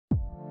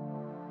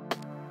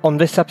On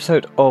this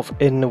episode of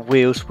In the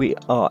Wheels, we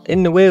are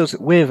in the wheels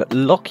with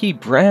Lochie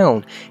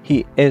Brown.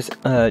 He is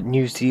a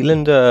New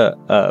Zealander,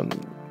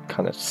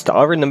 kind of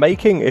star in the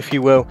making, if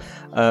you will,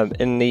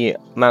 in the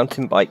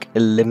mountain bike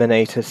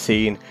Eliminator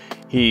scene.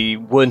 He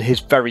won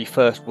his very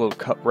first World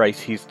Cup race.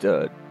 He's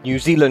the New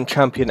Zealand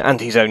champion and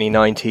he's only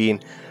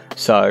 19.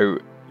 So,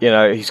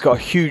 he's got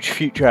a huge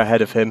future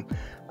ahead of him.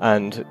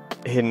 And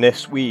in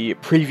this, we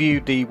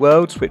previewed the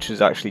Worlds, which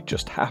has actually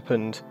just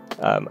happened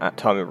at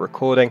time of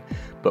recording,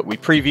 but we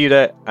previewed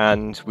it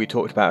and we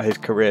talked about his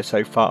career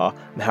so far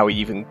and how he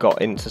even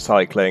got into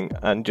cycling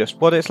and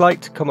just what it's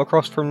like to come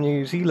across from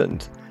New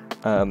Zealand,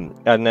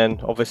 and then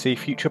obviously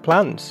future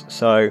plans.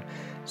 So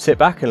sit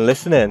back and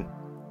listen in.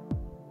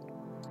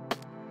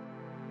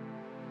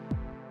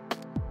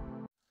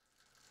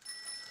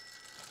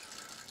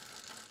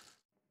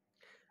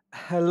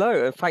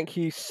 Hello, and thank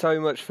you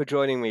so much for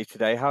joining me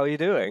today. How are you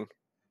doing?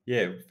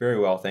 Yeah, very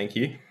well, thank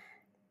you.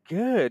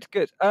 Good.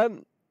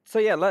 So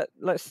yeah,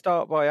 let's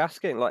start by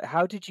asking,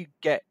 how did you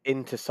get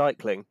into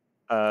cycling?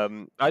 I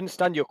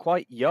understand you're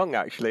quite young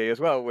actually as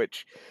well,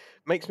 which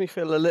makes me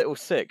feel a little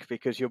sick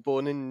because you're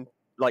born in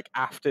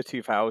after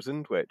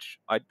 2000, which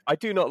I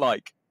do not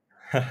like.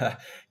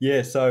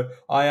 Yeah, so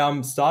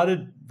I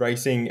started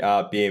racing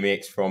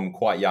BMX from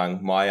quite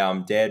young. My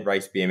dad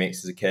raced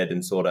BMX as a kid,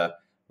 and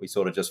we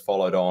just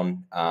followed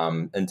on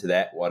into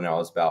that when I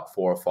was about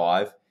 4 or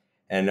 5,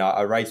 and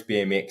I raced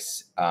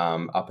BMX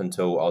up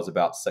until I was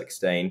about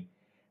 16,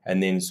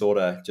 and then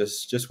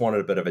just wanted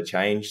a bit of a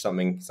change,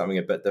 something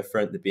a bit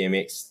different. The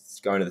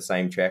BMX going to the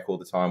same track all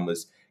the time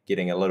was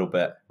getting a little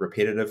bit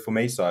repetitive for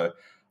me, so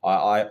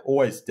I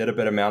always did a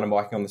bit of mountain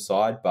biking on the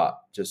side, but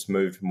just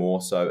moved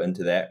more so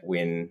into that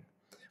when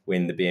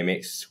the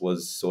BMX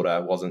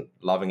wasn't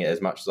loving it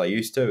as much as I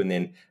used to, and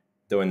then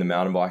doing the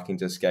mountain biking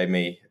just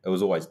it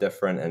was always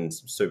different and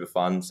super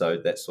fun. So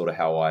that's sort of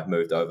how I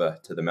moved over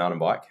to the mountain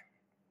bike.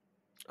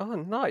 Oh,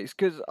 nice.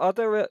 Because are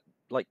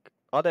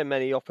there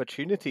many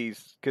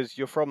opportunities? Because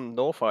you're from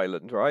North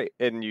Island, right,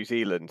 in New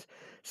Zealand.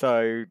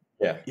 So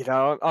Yeah.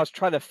 I was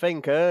trying to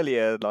think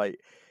earlier,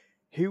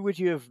 who would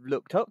you have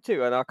looked up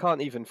to? And I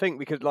can't even think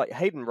because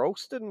Hayden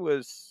Rolston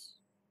was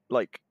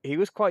he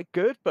was quite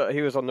good, but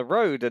he was on the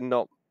road and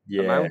not a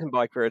Yeah. mountain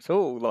biker at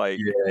all.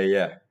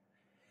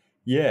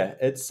 Yeah.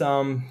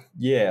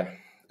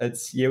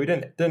 We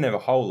didn't have a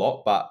whole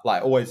lot, but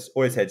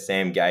always had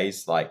Sam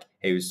Gaze.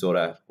 He was sort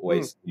of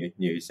always knew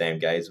who Sam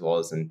Gaze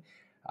was, and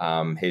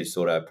he's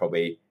sort of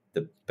probably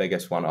the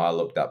biggest one I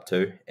looked up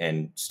to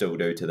and still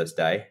do to this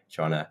day.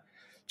 Trying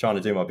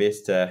to do my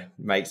best to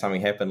make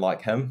something happen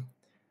like him.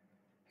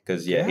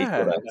 Because he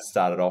sort of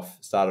started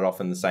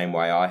off in the same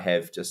way I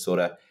have, just sort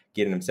of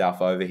getting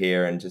himself over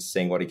here and just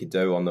seeing what he could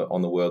do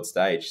on the world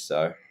stage.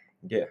 So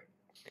yeah.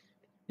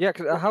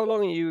 Cause how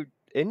long are you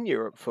in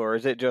Europe for?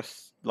 Is it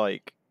just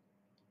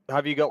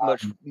have you got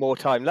much more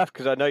time left?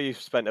 Because I know you've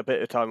spent a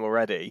bit of time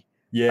already.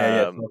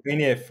 Yeah. So I've been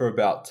here for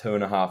about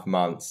 2.5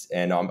 months,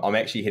 and I'm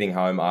actually heading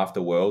home after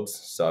Worlds.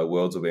 So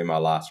Worlds will be my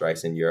last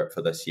race in Europe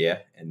for this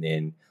year, and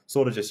then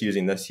sort of just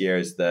using this year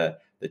as the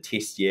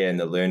test year and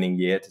the learning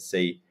year to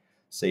see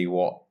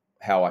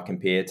how I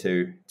compare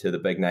to the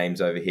big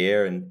names over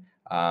here, and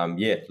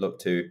look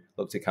to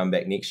come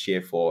back next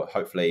year for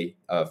hopefully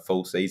a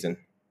full season.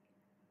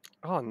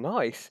 Oh,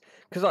 nice.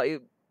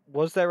 Because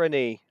was there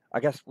any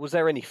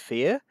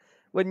fear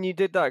when you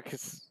did that?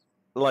 Because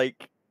I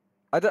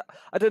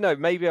don't know.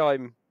 Maybe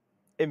I'm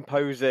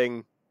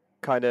imposing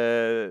kind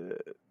of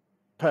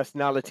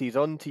personalities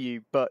onto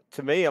you, but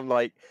to me, I'm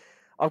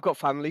I've got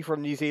family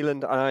from New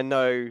Zealand, and I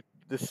know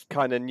this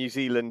kind of New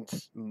Zealand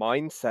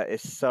mindset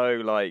is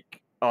so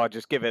oh,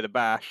 just give it a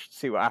bash,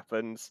 see what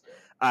happens,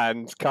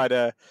 and kind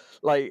of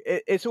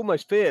it's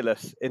almost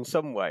fearless in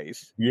some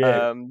ways.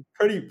 Yeah,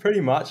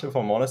 pretty much. If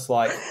I'm honest,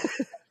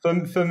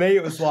 for me,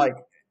 it was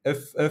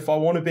if I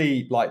want to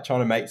be trying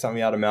to make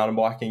something out of mountain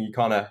biking,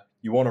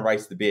 you want to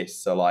race the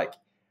best. So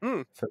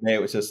for me,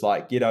 it was just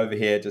get over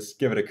here, just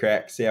give it a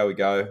crack, see how we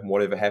go, and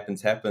whatever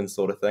happens,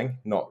 sort of thing.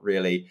 Not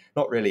really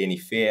any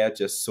fear,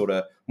 just sort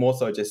of more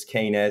so just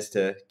keen as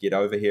to get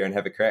over here and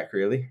have a crack,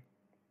 really.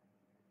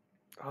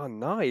 Oh,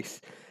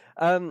 nice.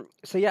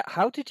 So yeah,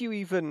 how did you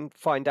even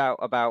find out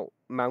about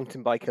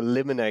mountain bike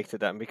Eliminator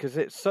then? Because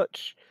it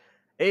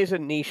is a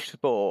niche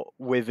sport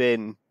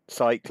within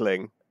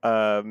cycling.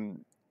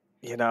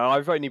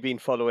 I've only been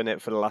following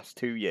it for the last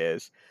 2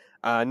 years.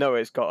 I know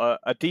it's got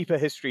a deeper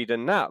history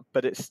than that,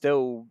 but it's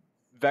still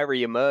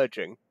very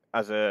emerging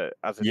as a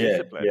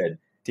discipline. Yeah,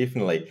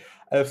 definitely.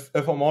 If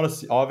I'm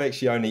honest, I've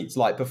actually only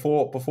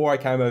before I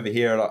came over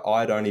here,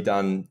 I'd only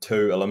done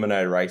 2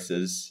 Eliminator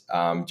races,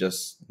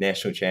 just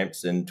national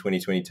champs in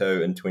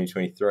 2022 and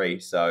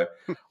 2023. So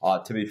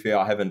to be fair,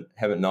 I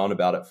haven't known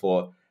about it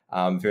for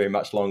very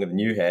much longer than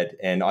you had,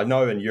 and I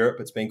know in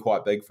Europe it's been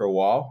quite big for a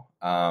while.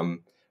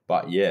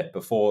 But yeah,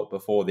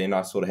 before then,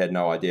 I sort of had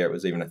no idea it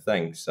was even a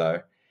thing.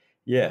 So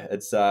yeah,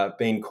 it's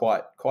been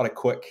quite a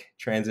quick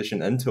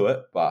transition into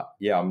it, but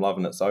yeah, I'm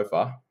loving it so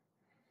far.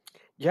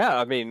 Yeah,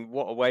 I mean,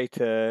 what a way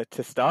to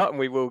start, and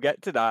we will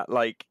get to that.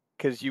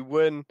 Because you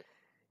won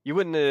you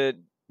win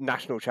the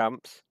national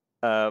champs,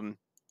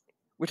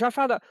 which I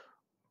found out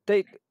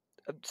they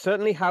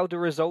certainly how the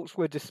results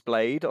were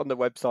displayed on the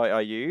website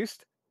I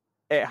used.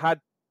 It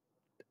had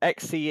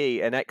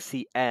XCE and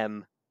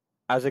XCM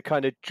as a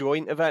kind of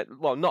joint event.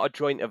 Well, not a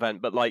joint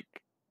event, but like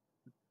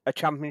a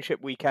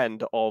championship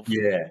weekend of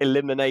Yeah,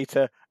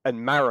 Eliminator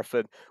and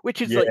Marathon,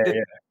 which is yeah, like the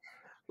yeah.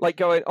 like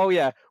going, oh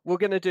yeah, we're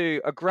gonna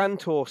do a Grand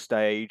Tour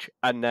stage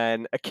and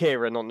then a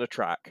Kieran on the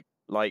track.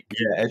 Like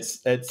Yeah,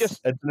 it's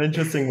just an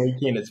interesting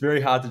weekend. It's very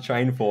hard to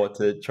train for,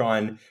 to try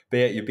and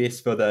be at your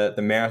best for the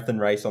marathon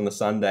race on the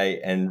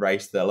Sunday and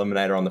race the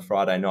eliminator on the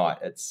Friday night.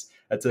 It's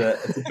a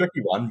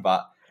tricky one,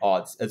 but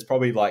it's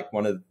probably like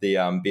one of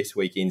the best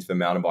weekends for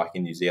mountain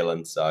biking in New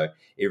Zealand. So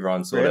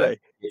everyone sort of really.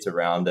 gets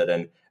around it,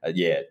 and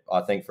yeah,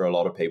 I think for a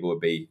lot of people it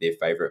would be their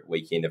favorite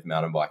weekend of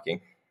mountain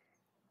biking.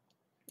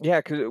 Yeah,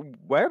 because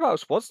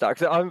whereabouts was that?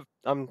 Because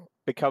I'm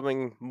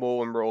becoming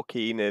more and more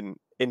keen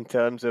in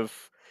terms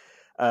of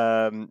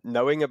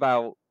knowing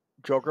about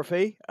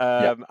geography.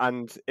 Yeah,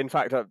 And in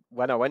fact,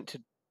 when I went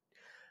to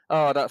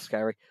oh, that's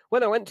scary.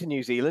 When I went to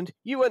New Zealand,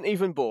 you weren't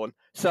even born.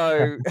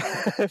 So,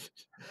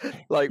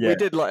 like, yeah, we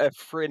did like a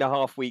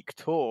 3.5 week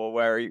tour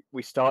where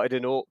we started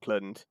in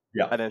Auckland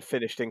yeah. and then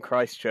finished in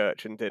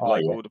Christchurch and did Oh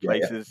like yeah, all the yeah,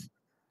 yeah, places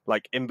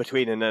like in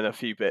between and then a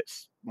few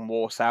bits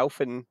more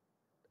south in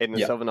the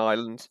yeah, Southern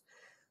Islands.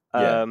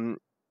 yeah. Um,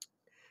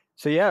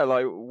 so yeah,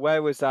 like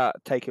where was that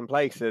taking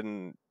place?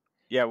 And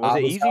yeah, was it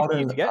It was easy for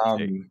you to get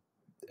to?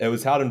 it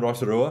was held in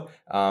Rotorua.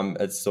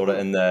 It's sort of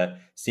Hmm. in the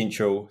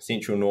central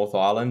North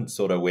Island,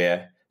 sort of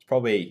where it's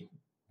probably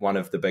one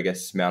of the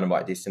biggest mountain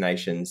bike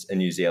destinations in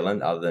New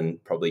Zealand, other than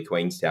probably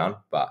Queenstown.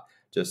 But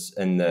just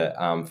in the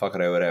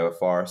Whakarewarewa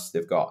forest,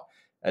 they've got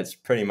it's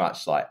pretty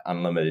much like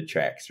unlimited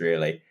tracks,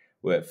 really.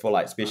 We're for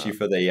like, especially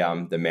for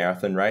the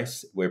marathon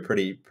race, we're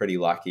pretty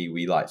lucky.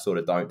 We like sort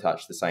of don't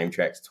touch the same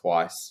tracks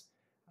twice,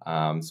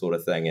 sort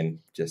of thing, and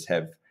just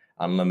have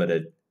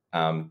unlimited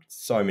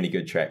so many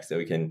good tracks that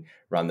we can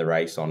run the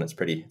race on. It's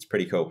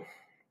pretty cool.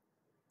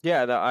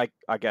 Yeah, that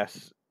I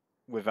guess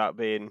with that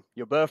being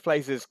your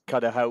birthplaces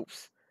kind of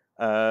helps,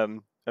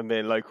 and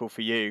being local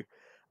for you.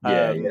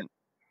 Yeah, yeah, Um,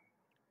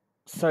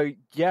 so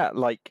yeah,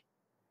 like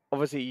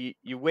obviously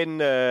you win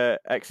the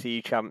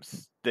XCE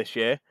champs this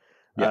year,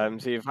 yeah,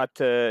 so you've had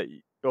to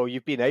or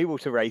you've been able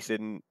to race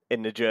in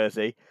the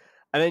Jersey,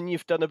 and then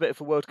you've done a bit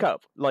of a World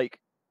Cup. Like,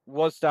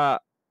 was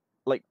that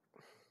like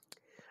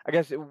I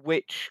guess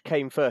which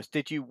came first?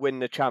 Did you win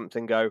the champs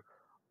and go,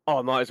 oh,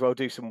 I might as well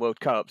do some World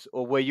Cups,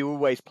 or were you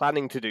always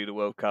planning to do the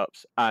World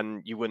Cups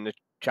and you win the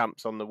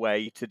champs on the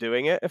way to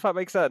doing it? If that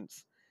makes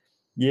sense.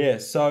 yeah.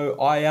 So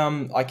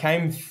I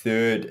came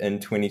third in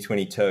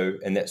 2022,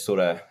 and that sort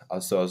of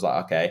so I was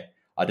like, okay,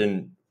 I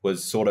didn't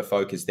was sort of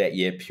focused that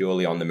year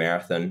purely on the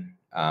marathon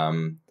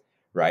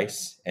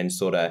race, and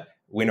sort of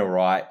went all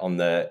right on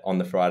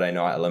the Friday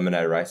night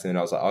eliminator race, and then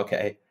I was like,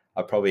 okay,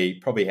 I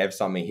probably have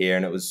something here,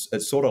 and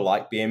it's sort of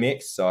like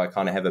BMX, so I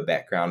kind of have a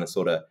background and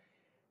sort of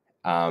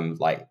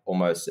like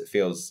almost it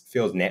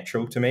feels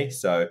natural to me.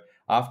 So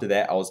after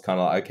that, I was kind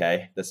of like,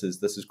 okay, this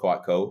is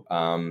quite cool.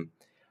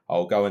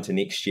 I'll go into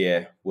next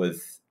year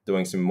with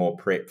doing some more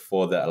prep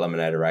for the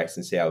eliminator race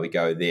and see how we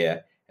go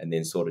there, and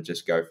then sort of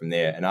just go from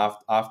there. And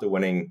after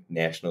winning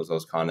nationals, I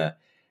was kind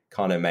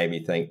of made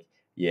me think,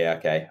 yeah,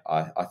 okay,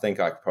 I think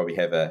I could probably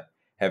have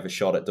a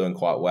shot at doing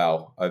quite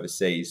well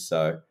overseas.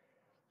 So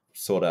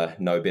sort of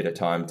no better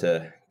time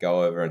to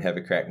go over and have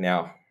a crack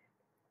now.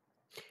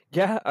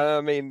 Yeah,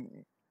 I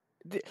mean,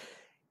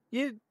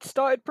 you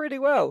started pretty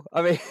well.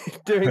 I mean,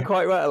 doing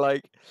quite well.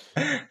 Like,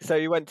 so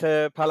you went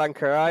to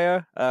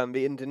Palangkaraya,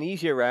 the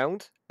Indonesia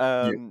round,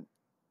 Yeah,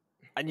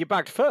 and you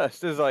bagged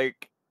first. It's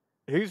like,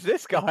 who's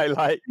this guy?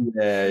 Like,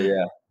 yeah,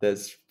 yeah.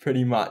 That's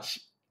pretty much.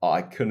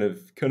 I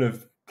couldn't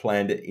have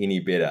planned it any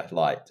better.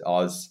 Like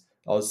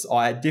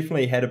I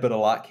definitely had a bit of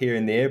luck here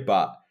and there,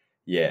 but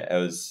yeah, it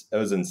was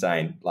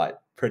insane. Like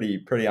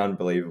pretty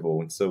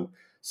unbelievable. And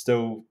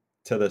still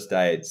to this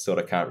day, it sort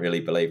of can't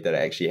really believe that it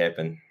actually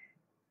happened.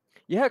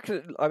 yeah,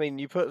 'cause, I mean,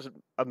 you put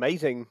some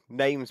amazing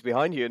names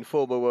behind you and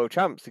former world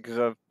champs because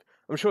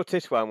I'm sure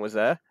Tiswan was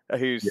there, Yeah,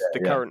 who's the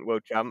yeah, current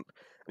world champ,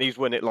 and he's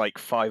won it like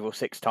 5 or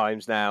 6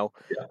 times now.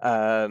 yeah,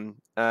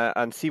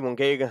 And Simon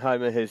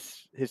Gegenheimer,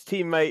 his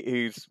teammate,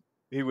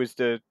 who was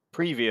the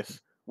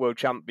previous world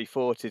champ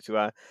before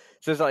Tiswan.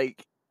 So it's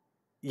like,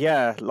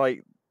 yeah,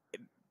 like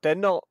they're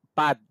not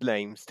bad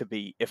names to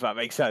beat, if that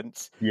makes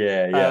sense.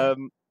 yeah, yeah.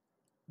 Um,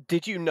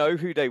 did you know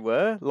who they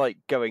were, like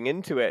going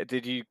into it?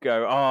 Did you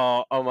go,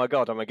 oh my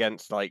god, I'm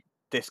against like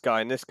this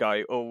guy and this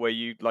guy, or were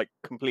you like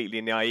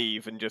completely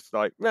naive and just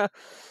like, nah,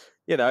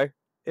 you know,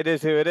 it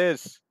is who it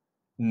is?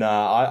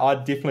 Nah,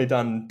 I'd definitely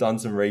done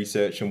some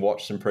research and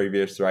watched some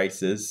previous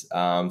races.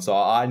 So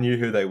I knew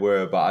who they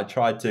were, but I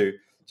tried to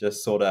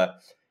just sort of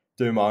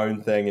do my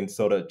own thing and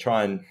sort of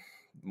try and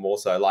more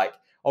so like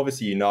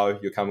obviously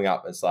you're coming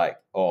up. It's like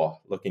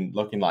looking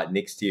like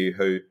next to you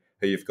who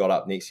you've got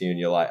up next to you, and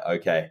you're like,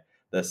 okay,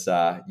 this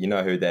you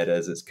know who that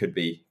is. It could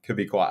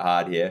be quite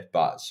hard here,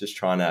 but it's just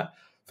trying to,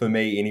 for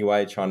me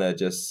anyway, trying to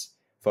just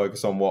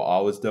focus on what I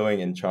was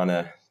doing and trying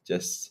to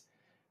just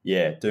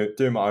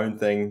do my own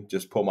thing,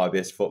 just put my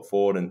best foot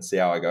forward and see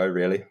how I go.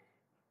 Really.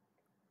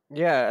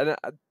 Yeah,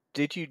 and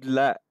did you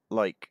let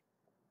like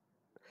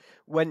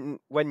when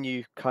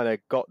you kind of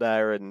got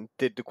there and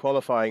did the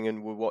qualifying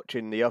and were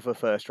watching the other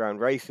first round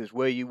races,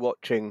 were you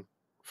watching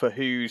for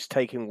who's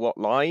taking what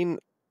line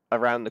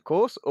around the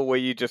course, or were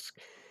you just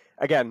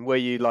again were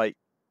you like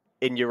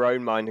in your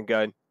own mind and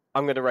going,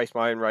 I'm going to race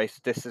my own race.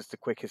 This is the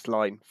quickest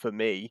line for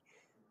me,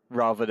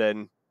 rather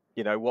than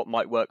what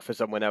might work for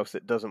someone else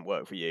that doesn't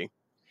work for you.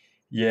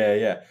 Yeah,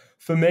 yeah.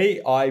 For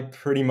me, I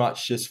pretty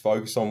much just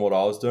focus on what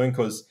I was doing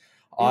because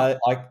Mm.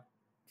 I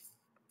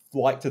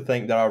like to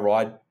think that I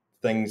ride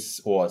things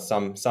or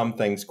some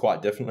things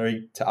quite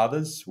differently to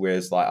others.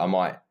 Whereas like I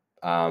might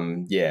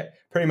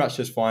pretty much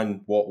just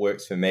find what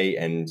works for me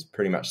and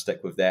pretty much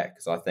stick with that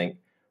because I think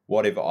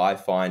whatever I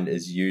find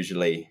is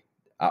usually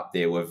up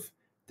there with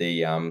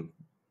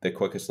the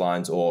quickest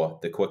lines or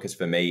the quickest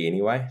for me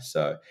anyway.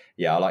 So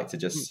yeah, I like to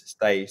just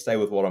stay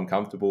with what I'm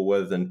comfortable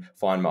with and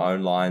find my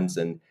own lines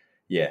and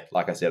yeah,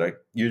 like I said, I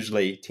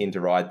usually tend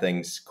to ride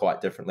things quite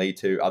differently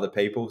to other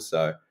people.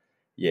 So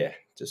yeah,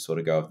 just sort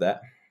of go with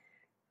that.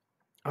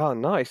 Oh,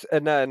 nice.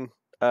 And then,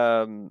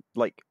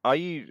 like, are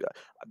you?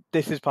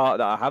 This is part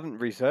that I haven't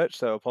researched,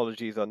 so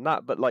apologies on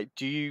that. But like,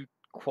 do you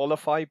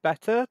qualify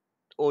better,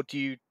 or do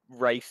you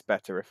race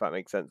better? If that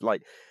makes sense.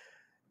 Like,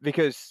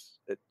 because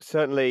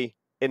certainly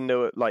in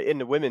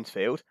the women's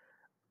field,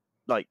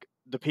 like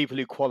the people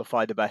who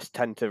qualify the best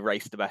tend to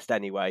race the best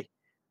anyway.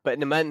 But in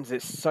the men's,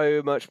 it's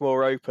so much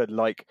more open.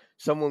 Like,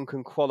 someone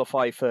can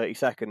qualify 30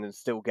 seconds and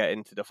still get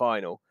into the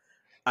final,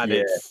 and Yeah,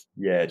 it's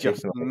yeah,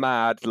 just definitely.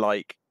 mad.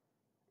 Like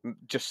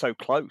just so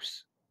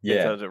close in Yeah,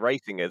 terms of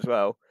racing as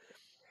well.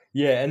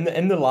 yeah. And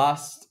in the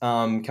last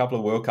couple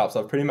of World Cups,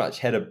 I've pretty much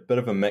had a bit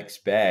of a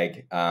mixed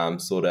bag,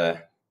 sort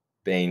of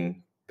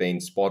been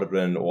spotted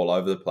in all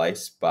over the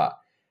place. But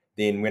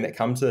then when it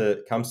comes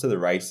to the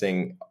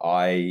racing,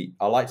 I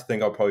like to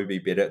think I'll probably be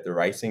better at the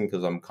racing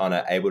because I'm kind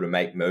of able to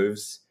make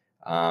moves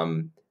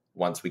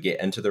once we get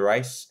into the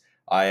race.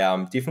 I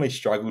definitely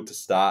struggled to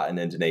start in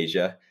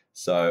Indonesia.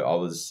 So I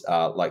was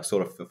like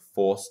sort of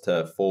forced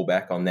to fall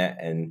back on that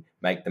and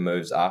make the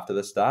moves after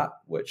the start,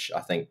 which I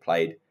think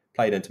played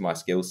into my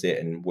skill set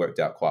and worked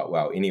out quite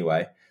well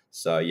anyway.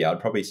 So yeah, I'd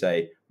probably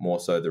say more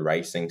so the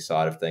racing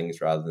side of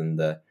things rather than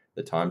the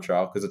time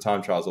trial because the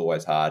time trial is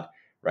always hard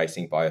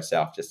racing by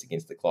yourself just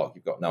against the clock.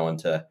 You've got no one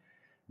to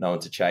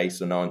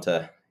chase or no one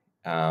to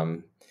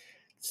um,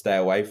 stay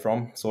away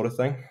from, sort of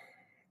thing.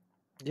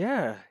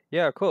 Yeah,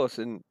 yeah, of course.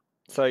 And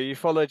so you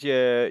followed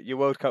your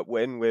World Cup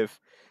win with,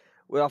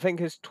 well, I think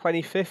his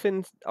 25th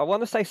in, I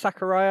want to say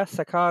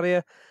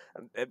Sakaria.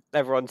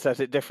 Everyone says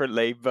it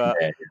differently, but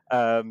Yeah,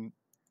 um,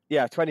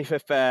 yeah,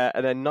 25th there,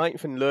 and then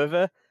 9th in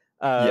Leuven,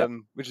 yeah,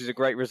 which is a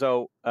great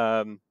result.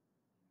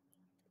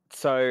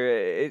 So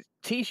it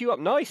tees you up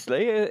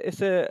nicely.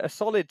 It's a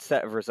solid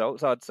set of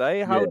results, I'd say.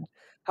 yeah.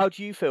 How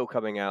do you feel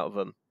coming out of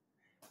them?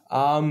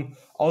 I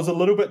was a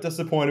little bit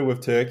disappointed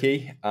with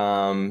Turkey.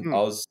 Hmm.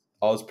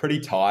 I was pretty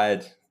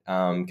tired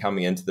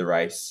coming into the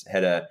race.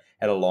 Had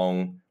a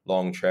long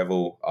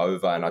travel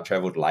over, and I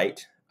travelled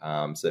late,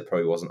 so it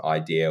probably wasn't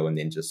ideal. And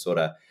then just sort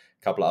of a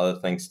couple of other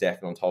things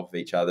stacking on top of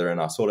each other,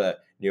 and I sort of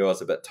knew I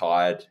was a bit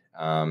tired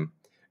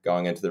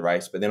going into the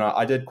race. But then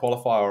I did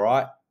qualify all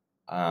right.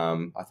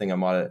 I think I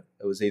might have,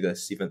 it was either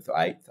seventh or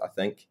eighth, I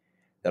think,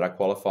 that I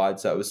qualified.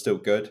 So it was still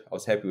good. I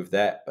was happy with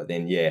that. But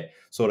then, yeah,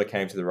 sort of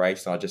came to the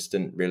race and I just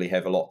didn't really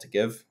have a lot to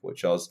give,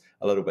 which I was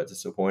a little bit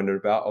disappointed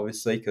about,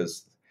 obviously,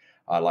 because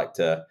I like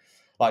to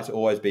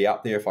always be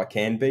up there if I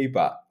can be.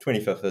 But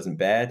 25th isn't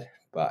bad.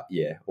 But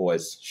yeah,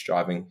 always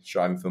striving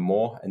for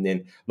more. And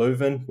then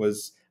Leuven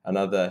was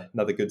another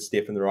good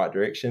step in the right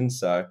direction.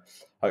 So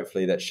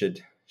hopefully that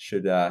should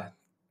keep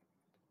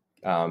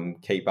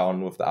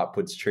on with the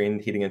upwards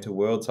trend heading into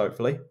Worlds,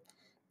 hopefully.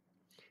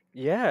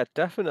 Yeah,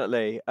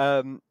 definitely.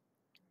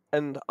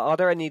 And are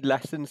there any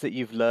lessons that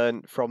you've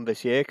learned from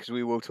this year? Because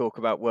we will talk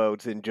about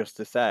Worlds in just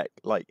a sec.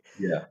 Like,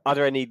 Yeah. are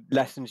there any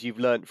lessons you've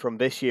learned from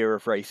this year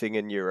of racing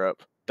in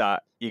Europe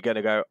that you're going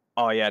to go,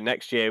 oh yeah,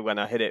 next year when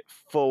I hit it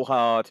full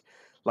hard,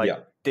 like Yeah.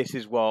 this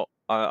is what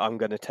I'm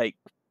going to take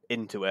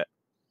into it?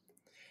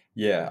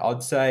 Yeah.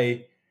 I'd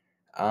say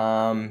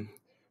um,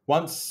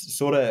 once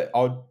sort of,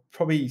 I'd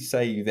probably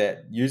say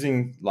that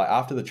using like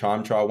after the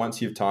time trial,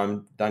 once you've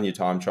done your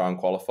time trial and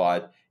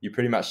qualified, you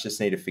pretty much just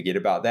need to forget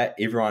about that.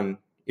 Everyone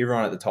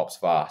at the top's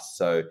fast.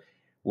 So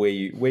where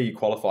you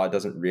qualify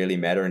doesn't really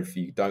matter. And if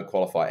you don't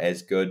qualify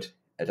as good,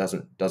 it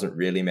doesn't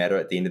really matter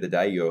at the end of the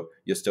day. You're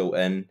still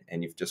in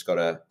and you've just got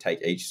to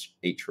take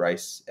each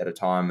race at a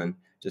time and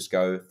just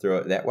go through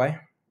it that way.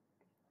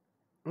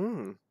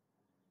 Mm.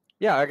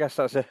 Yeah, I guess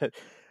that's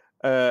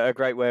a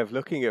great way of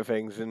looking at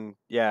things, and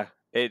yeah,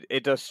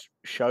 it does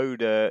show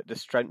the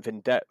strength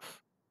and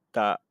depth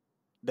that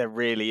there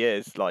really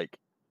is. Like,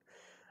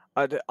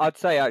 I'd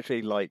say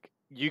actually, like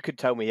you could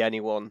tell me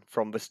anyone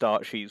from the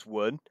start she's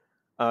won,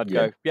 I'd Yeah.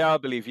 go, yeah, I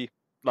believe you.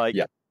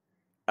 Yeah. Like,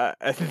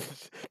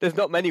 there's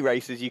not many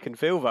races you can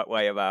feel that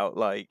way about.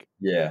 Like,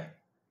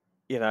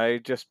 Yeah,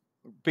 just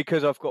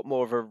because I've got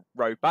more of a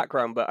road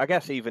background, but I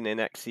guess even in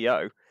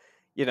XCO,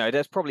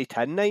 there's probably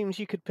 10 names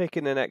you could pick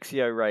in an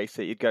XCO race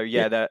that you'd go,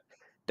 yeah, yeah,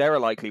 they're a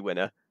likely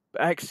winner.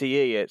 But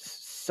XCE, it's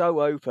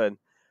so open.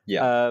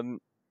 yeah. Um,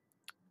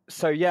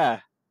 so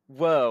yeah,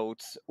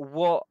 Worlds,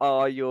 what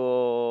are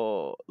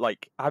your,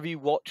 like, have you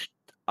watched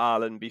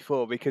Ireland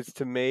before? Because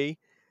to me,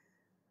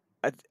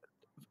 I,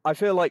 I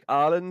feel like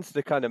Ireland's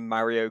the kind of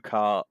Mario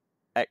Kart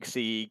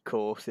XCE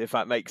course, if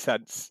that makes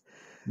sense.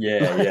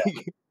 Yeah, yeah,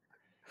 Like,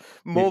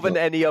 more than definitely.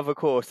 any other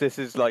course, this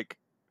is like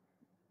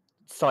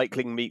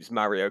cycling meets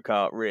Mario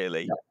Kart,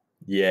 really.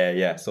 Yeah,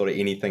 yeah. Sort of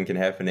anything can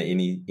happen at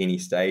any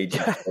stage.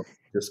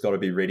 You just got to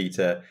be ready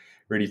to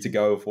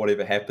go with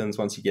whatever happens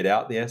once you get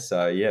out there.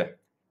 So yeah.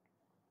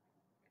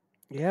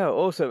 Yeah,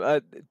 awesome.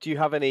 Do you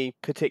have any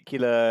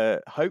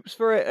particular hopes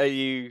for it? Are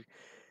you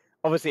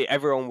obviously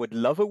everyone would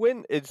love a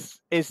win? Is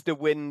the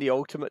win the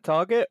ultimate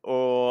target,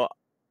 or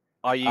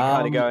are you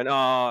kind of Um, going,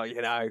 oh,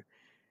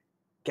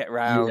 get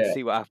round, yeah.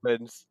 see what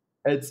happens?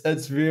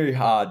 It's very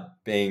hard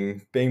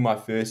being my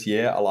first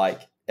year. I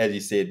like, as you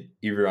said,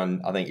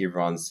 I think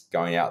everyone's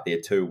going out there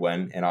to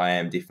win, and I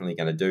am definitely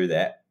going to do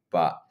that.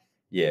 But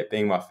yeah,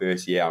 being my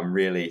first year, I'm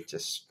really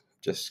just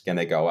going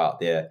to go out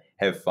there,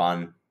 have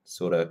fun,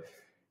 sort of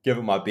give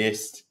it my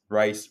best,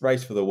 race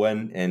for the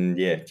win, and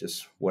yeah,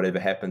 just whatever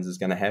happens is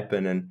going to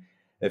happen. And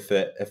if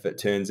it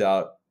turns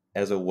out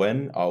as a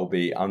win, I'll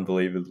be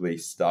unbelievably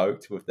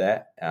stoked with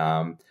that.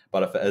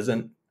 But if it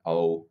isn't,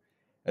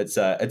 it's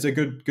a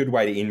good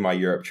way to end my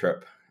Europe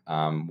trip,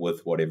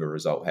 with whatever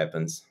result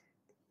happens.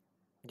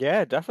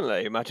 Yeah,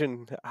 definitely.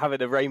 Imagine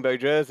having a rainbow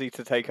jersey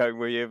to take home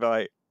with you,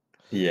 like,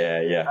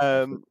 Yeah, yeah.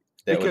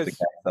 If that was the because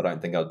case, I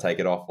don't think I'd take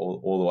it off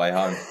all the way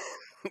home.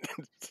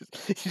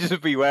 you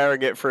just be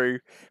wearing it through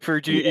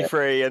duty Yeah,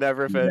 free and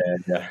everything. yeah,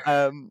 yeah,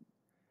 Um,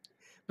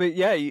 But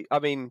yeah, I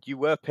mean, you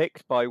were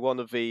picked by one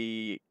of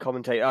the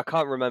commentators. I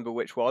can't remember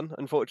which one,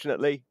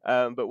 unfortunately.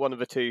 But one of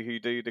the two who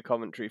do the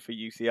commentary for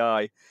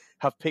UCI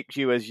have picked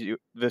you as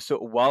the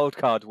sort of wild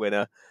card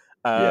winner.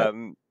 yeah.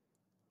 Um,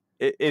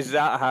 is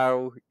that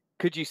how?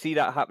 Could you see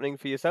that happening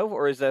for yourself,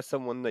 or is there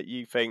someone that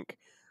you think,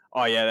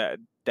 oh yeah,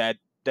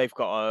 they've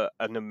got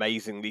an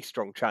amazingly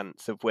strong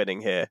chance of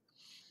winning here?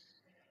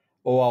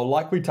 Well,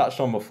 like we touched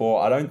on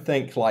before, I don't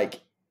think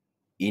like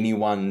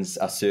anyone's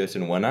a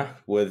certain winner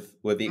with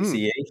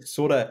Mm, XCE.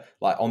 Sort of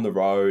like on the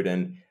road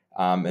and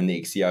in the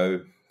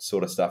XCO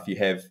sort of stuff, you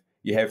have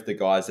the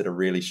guys that are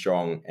really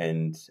strong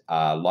and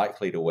are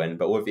likely to win.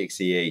 But with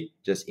XCE,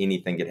 just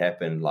anything could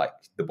happen. Like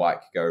the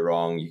bike could go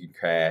wrong, you can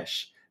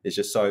crash. There's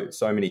just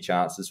so many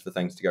chances for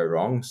things to go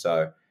wrong.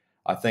 So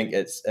I think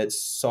it's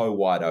so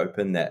wide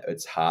open that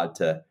it's hard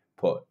to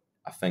put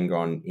a finger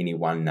on any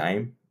one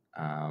name.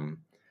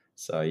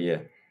 So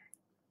yeah,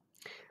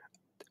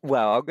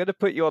 Well, I'm going to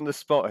put you on the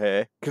spot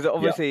here because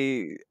yeah,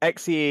 obviously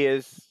XE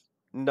is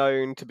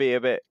known to be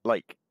a bit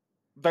like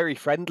very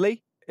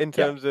friendly in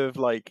yeah. terms of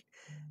like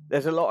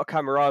there's a lot of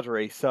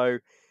camaraderie. So,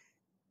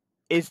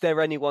 is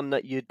there anyone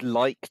that you'd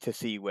like to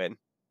see win?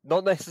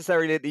 Not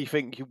necessarily that you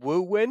think you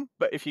will win,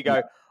 but if you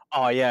go,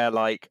 oh yeah,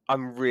 like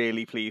I'm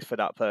really pleased for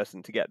that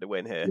person to get the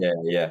win here. Yeah,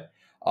 yeah.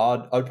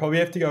 I'd probably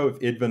have to go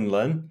with Edwin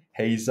Lin.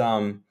 He's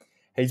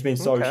been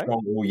so Okay.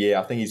 strong all year.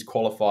 I think he's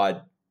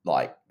qualified,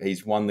 like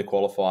he's won the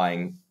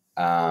qualifying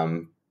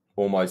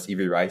almost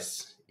every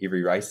race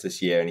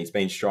this year, and he's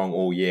been strong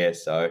all year.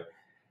 So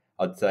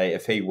I'd say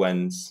if he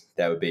wins,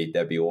 that'd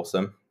be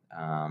awesome.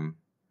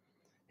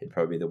 He'd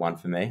probably be the one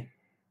for me.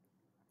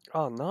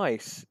 Oh,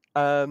 nice.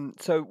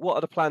 So what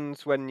are the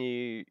plans when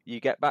you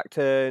get back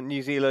to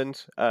New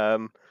Zealand?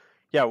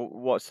 Yeah,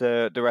 what's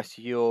the rest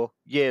of your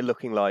year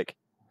looking like?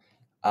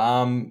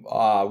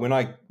 When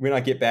I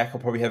get back,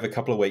 I'll probably have a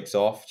couple of weeks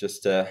off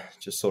just to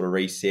just sort of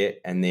reset,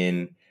 and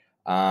then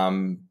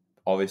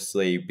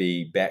obviously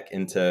be back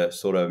into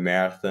sort of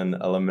marathon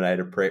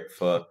eliminator prep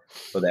for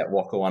that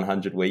Waka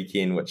 100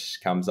 weekend, which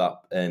comes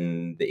up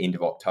in the end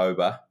of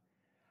October.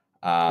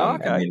 Oh,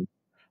 And okay. then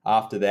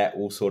after that,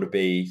 we'll sort of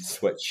be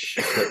switch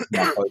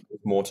my focus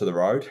more to the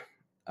road.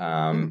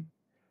 Mm.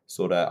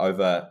 Sort of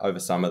over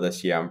summer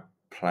this year, I'm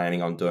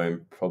planning on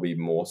doing probably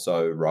more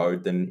so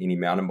road than any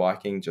mountain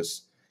biking,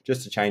 just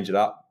to change it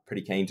up.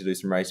 Pretty keen to do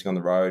some racing on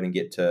the road and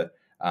get to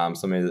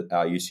some of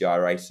our UCI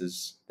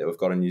races that we've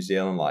got in New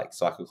Zealand, like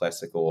Cycle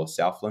Classic or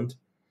Southland.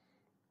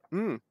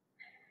 Mm.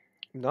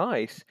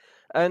 Nice.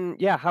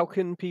 And yeah, how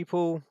can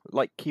people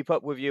like keep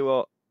up with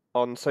you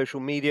on social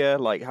media?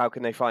 Like, how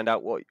can they find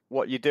out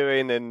what you're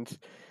doing and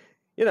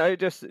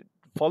just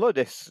follow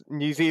this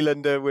New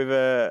Zealander with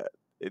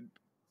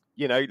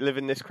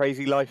living this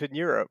crazy life in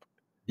Europe?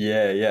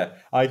 Yeah, yeah.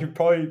 I could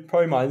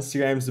probably my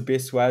Instagram is the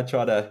best way. I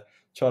try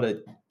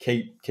to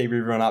keep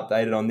everyone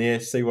updated on there,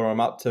 see what I'm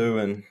up to,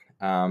 and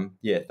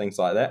yeah, things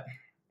like that.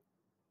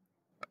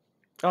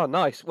 Oh,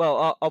 nice.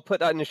 Well, I'll put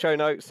that in the show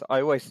notes.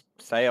 I always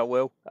say I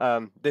will.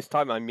 This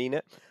time I mean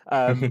it.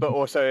 But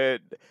also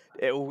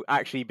it'll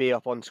actually be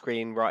up on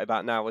screen right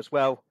about now as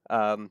well.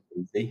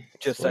 Easy.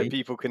 Just so Sweet.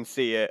 people can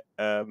see it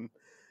and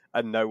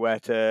know where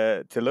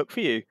to look for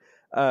you.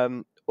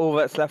 All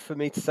that's left for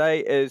me to say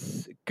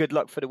is good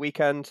luck for the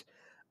weekend.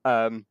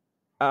 And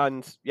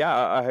yeah,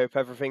 I hope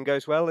everything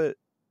goes well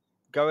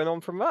going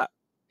on from that.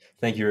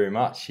 Thank you very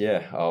much.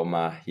 Yeah, I'm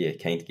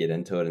keen to get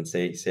into it and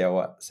see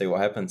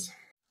what happens.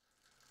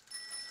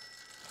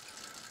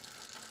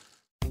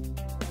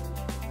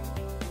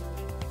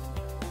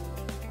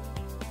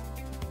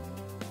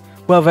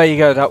 Well, there you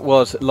go. That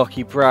was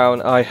Lochie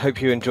Brown. I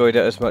hope you enjoyed it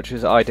as much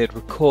as I did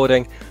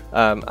recording.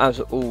 As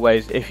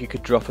always, if you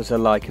could drop us a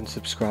like and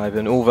subscribe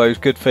and all those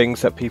good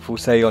things that people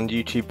say on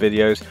YouTube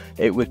videos,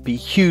 it would be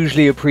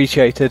hugely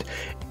appreciated.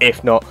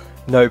 If not,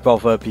 no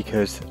bother,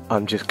 because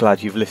I'm just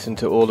glad you've listened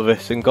to all of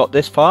this and got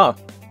this far.